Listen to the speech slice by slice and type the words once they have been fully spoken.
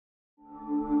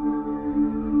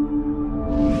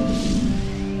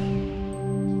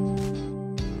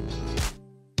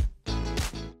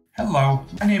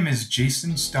My name is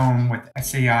Jason Stone with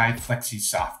SAI Flexi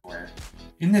Software.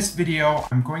 In this video,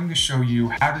 I'm going to show you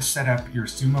how to set up your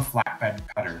Summa Flatbed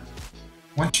cutter.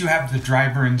 Once you have the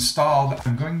driver installed,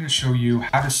 I'm going to show you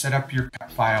how to set up your cut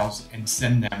files and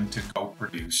send them to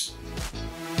GoProduce.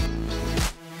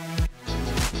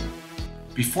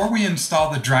 Before we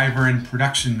install the driver in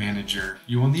Production Manager,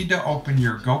 you will need to open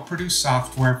your GoProduce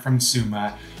software from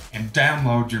Summa and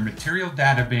download your material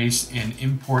database and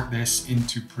import this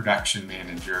into Production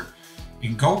Manager.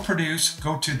 In GoProduce,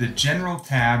 go to the General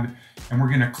tab and we're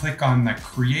going to click on the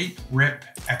Create RIP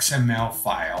XML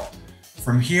file.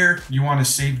 From here, you want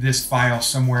to save this file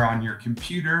somewhere on your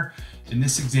computer. In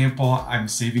this example, I'm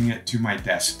saving it to my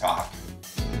desktop.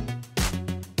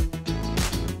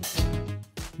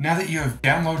 Now that you have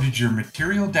downloaded your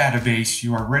material database,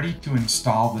 you are ready to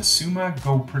install the Summa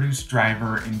GoProduce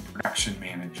driver in Production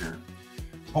Manager.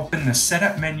 Open the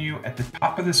Setup menu at the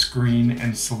top of the screen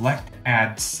and select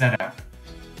Add Setup.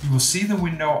 You will see the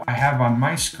window I have on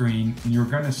my screen, and you're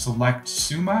going to select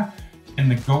Summa and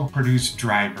the GoProduce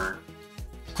driver.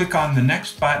 Click on the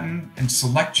next button and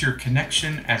select your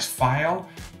connection as file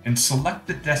and select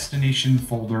the destination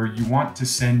folder you want to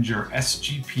send your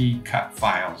SGP cut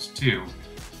files to.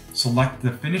 Select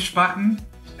the Finish button,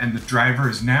 and the driver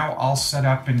is now all set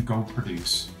up in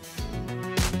GoProduce.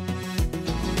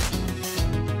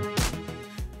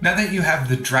 Now that you have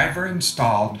the driver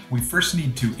installed, we first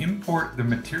need to import the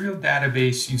material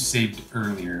database you saved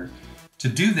earlier. To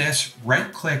do this,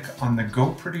 right-click on the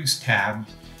GoProduce tab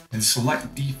and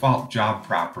select Default Job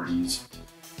Properties.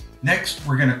 Next,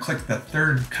 we're going to click the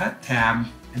third Cut tab,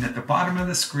 and at the bottom of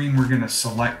the screen, we're going to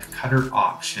select Cutter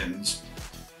Options.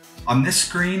 On this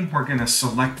screen, we're going to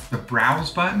select the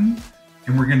Browse button,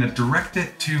 and we're going to direct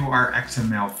it to our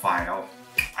XML file.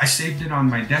 I saved it on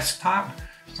my desktop,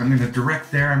 so I'm going to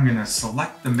direct there. I'm going to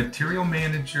select the Material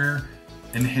Manager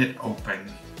and hit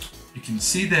Open. You can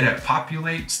see that it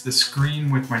populates the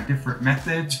screen with my different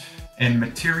methods and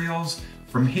materials.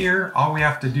 From here, all we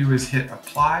have to do is hit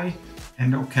Apply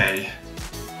and OK.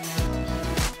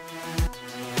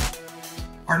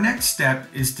 Our next step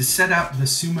is to set up the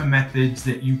Summa methods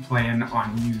that you plan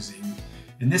on using.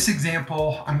 In this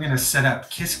example, I'm going to set up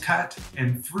Kiss Cut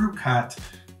and Through Cut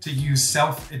to use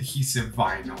self-adhesive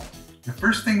vinyl. The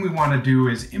first thing we want to do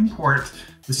is import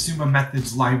the Summa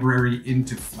methods library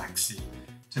into Flexi.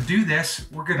 To do this,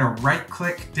 we're going to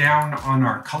right-click down on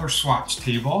our color swatch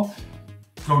table,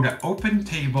 go to Open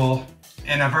Table,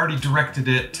 and I've already directed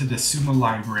it to the Summa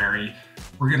library.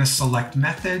 We're going to select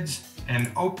Methods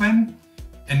and Open.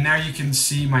 And now you can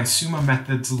see my Summa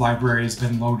methods library has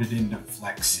been loaded into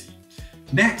Flexi.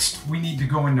 Next, we need to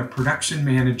go into Production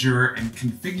Manager and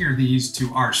configure these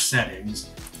to our settings.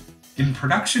 In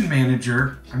Production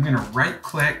Manager, I'm going to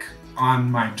right-click on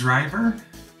my driver,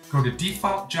 go to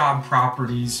Default Job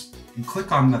Properties, and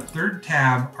click on the third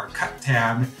tab, our Cut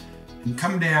tab, and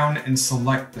come down and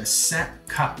select the Set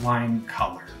Cut Line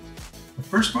Color. The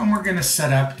first one we're going to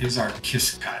set up is our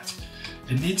Kiss Cut.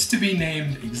 It needs to be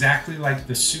named exactly like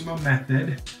the Summa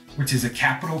method, which is a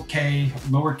capital K,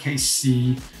 lowercase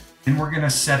c, and we're going to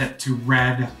set it to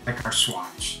red like our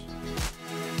swatch.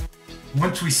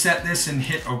 Once we set this and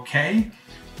hit OK,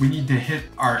 we need to hit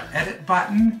our Edit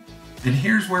button, and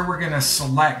here's where we're going to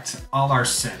select all our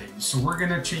settings. So we're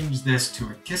going to change this to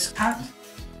a Kiss Cut.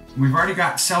 We've already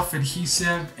got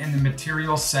self-adhesive and the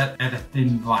material set at a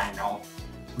thin vinyl.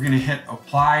 We're going to hit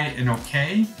Apply and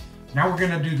OK. Now we're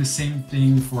going to do the same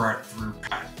thing for our Through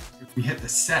Cut. If we hit the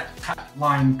Set Cut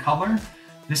Line Color,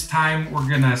 this time we're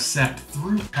going to set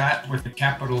Through Cut with a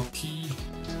capital T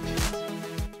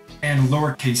and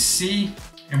lowercase c,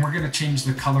 and we're going to change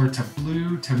the color to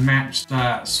blue to match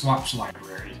the swatch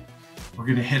library. We're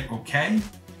going to hit OK.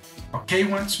 OK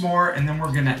once more, and then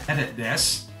we're going to edit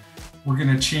this. We're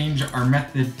going to change our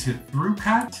method to Through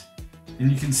Cut, and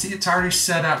you can see it's already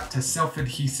set up to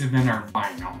self-adhesive in our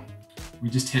vinyl. We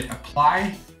just hit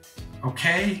Apply,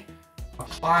 OK,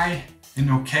 Apply, and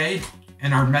OK,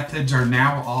 and our methods are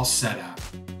now all set up.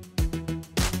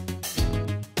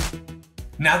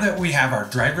 Now that we have our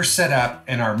driver set up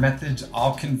and our methods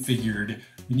all configured,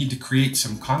 we need to create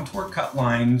some contour cut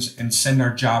lines and send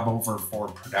our job over for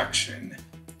production.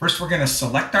 First, we're going to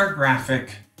select our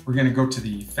graphic. We're going to go to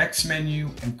the Effects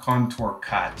menu and Contour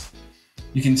Cut.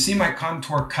 You can see my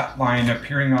contour cut line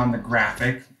appearing on the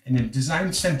graphic, and in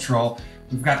Design Central,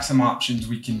 we've got some options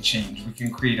we can change. We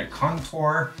can create a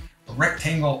contour, a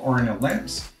rectangle, or an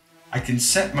ellipse. I can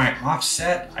set my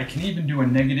offset. I can even do a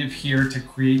negative here to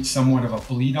create somewhat of a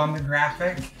bleed on the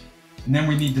graphic. And then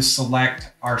we need to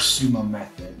select our Summa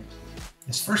method.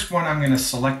 This first one, I'm going to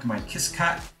select my Kiss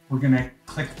Cut We're gonna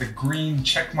click the green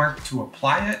check mark to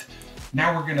apply it.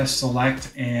 Now we're gonna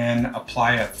select and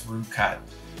apply a through cut.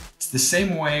 It's the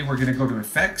same way. We're gonna go to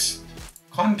Effects,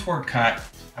 Contour Cut.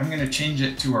 I'm gonna change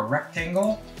it to a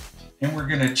rectangle, and we're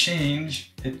gonna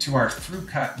change it to our through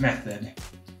cut method.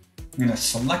 I'm gonna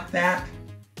select that,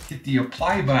 hit the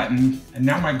apply button, and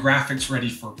now my graphic's ready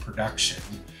for production.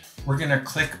 We're gonna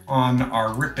click on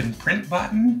our rip and print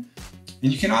button,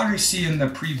 and you can already see in the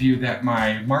preview that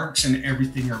my marks and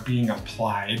everything are being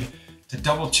applied. To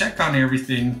double check on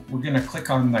everything, we're gonna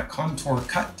click on the Contour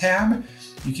Cut tab.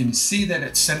 You can see that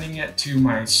it's sending it to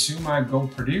my Summa Go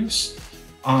Produce.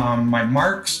 My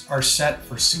marks are set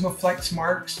for Summa Flex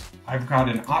marks. I've got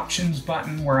an options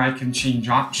button where I can change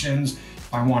options.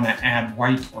 If I want to add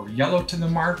white or yellow to the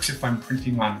marks, if I'm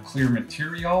printing on clear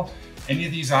material, any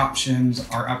of these options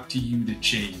are up to you to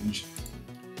change.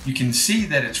 You can see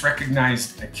that it's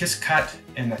recognized a kiss cut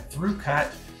and a through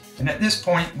cut. And at this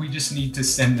point, we just need to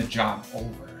send the job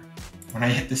over. When I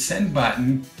hit the send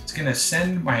button, it's gonna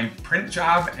send my print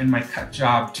job and my cut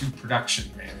job to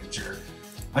Production Manager.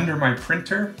 Under my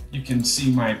printer, you can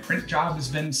see my print job has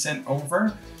been sent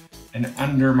over. And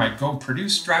under my Go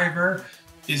Produce driver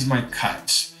is my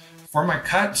cuts. For my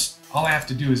cuts, all I have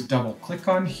to do is double click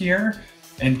on here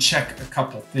and check a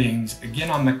couple things.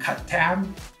 Again, on the cut tab,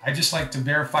 I just like to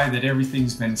verify that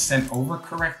everything's been sent over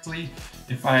correctly.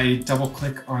 If I double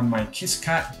click on my kiss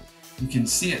cut, you can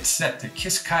see it's set to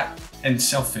kiss cut and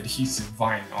self-adhesive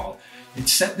vinyl. It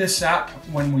set this up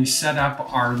when we set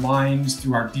up our lines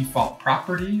through our default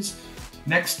properties.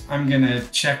 Next, I'm gonna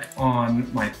check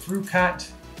on my through cut,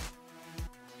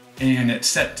 and it's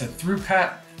set to through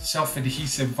cut,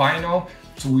 self-adhesive vinyl.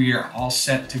 So we are all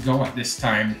set to go at this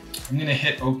time. I'm gonna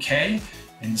hit OK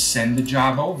and send the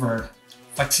job over.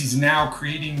 Flexi's now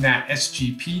creating that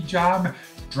SGP job,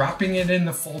 dropping it in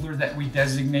the folder that we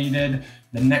designated.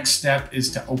 The next step is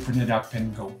to open it up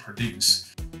and Go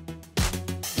Produce.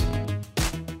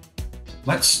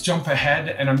 Let's jump ahead,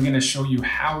 and I'm gonna show you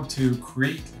how to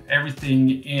create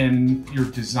everything in your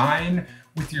design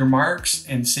with your marks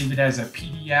and save it as a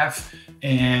PDF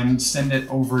and send it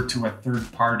over to a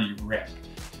third-party RIP.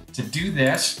 To do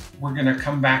this, we're gonna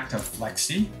come back to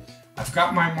Flexi. I've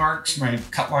got my marks, my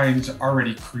cut lines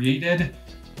already created.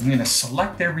 I'm gonna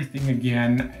select everything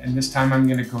again, and this time I'm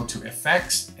gonna go to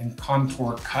Effects and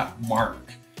Contour Cut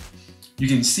Mark. You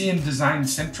can see in Design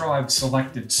Central, I've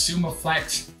selected Summa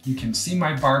Flex. You can see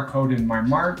my barcode and my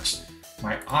marks.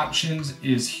 My options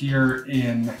is here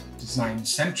in Design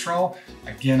Central.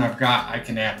 Again, I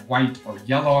can add white or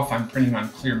yellow if I'm printing on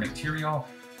clear material.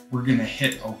 We're gonna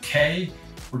hit OK.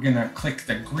 We're gonna click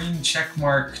the green check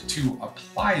mark to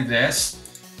apply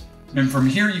this. And from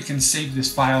here, you can save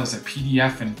this file as a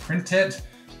PDF and print it.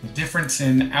 The difference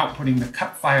in outputting the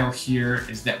cut file here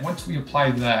is that once we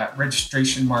apply the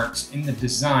registration marks in the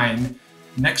design,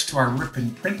 next to our rip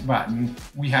and print button,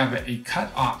 we have a cut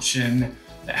option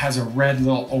that has a red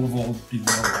little oval below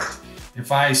it.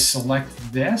 If I select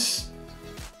this,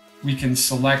 we can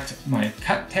select my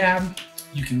cut tab.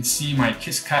 You can see my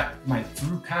kiss cut, my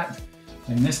through cut.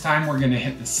 And this time we're gonna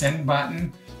hit the send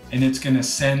button, and it's gonna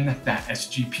send that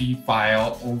SGP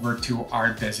file over to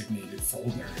our designated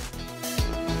folder.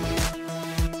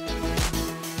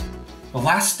 The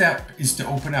last step is to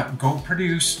open up Go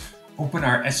Produce, open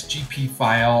our SGP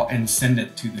file, and send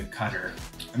it to the cutter.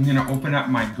 I'm gonna open up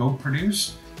my Go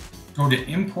Produce, go to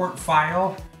Import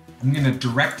File. I'm gonna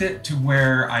direct it to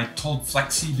where I told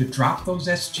Flexi to drop those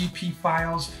SGP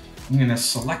files. I'm gonna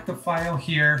select the file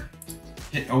here,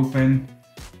 hit open,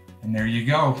 and there you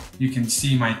go. You can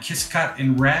see my kiss cut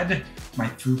in red, my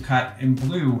through cut in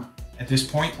blue. At this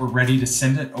point, we're ready to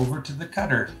send it over to the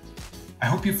cutter. I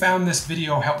hope you found this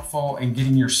video helpful in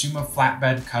getting your Summa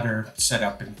Flatbed cutter set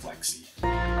up in Flexi.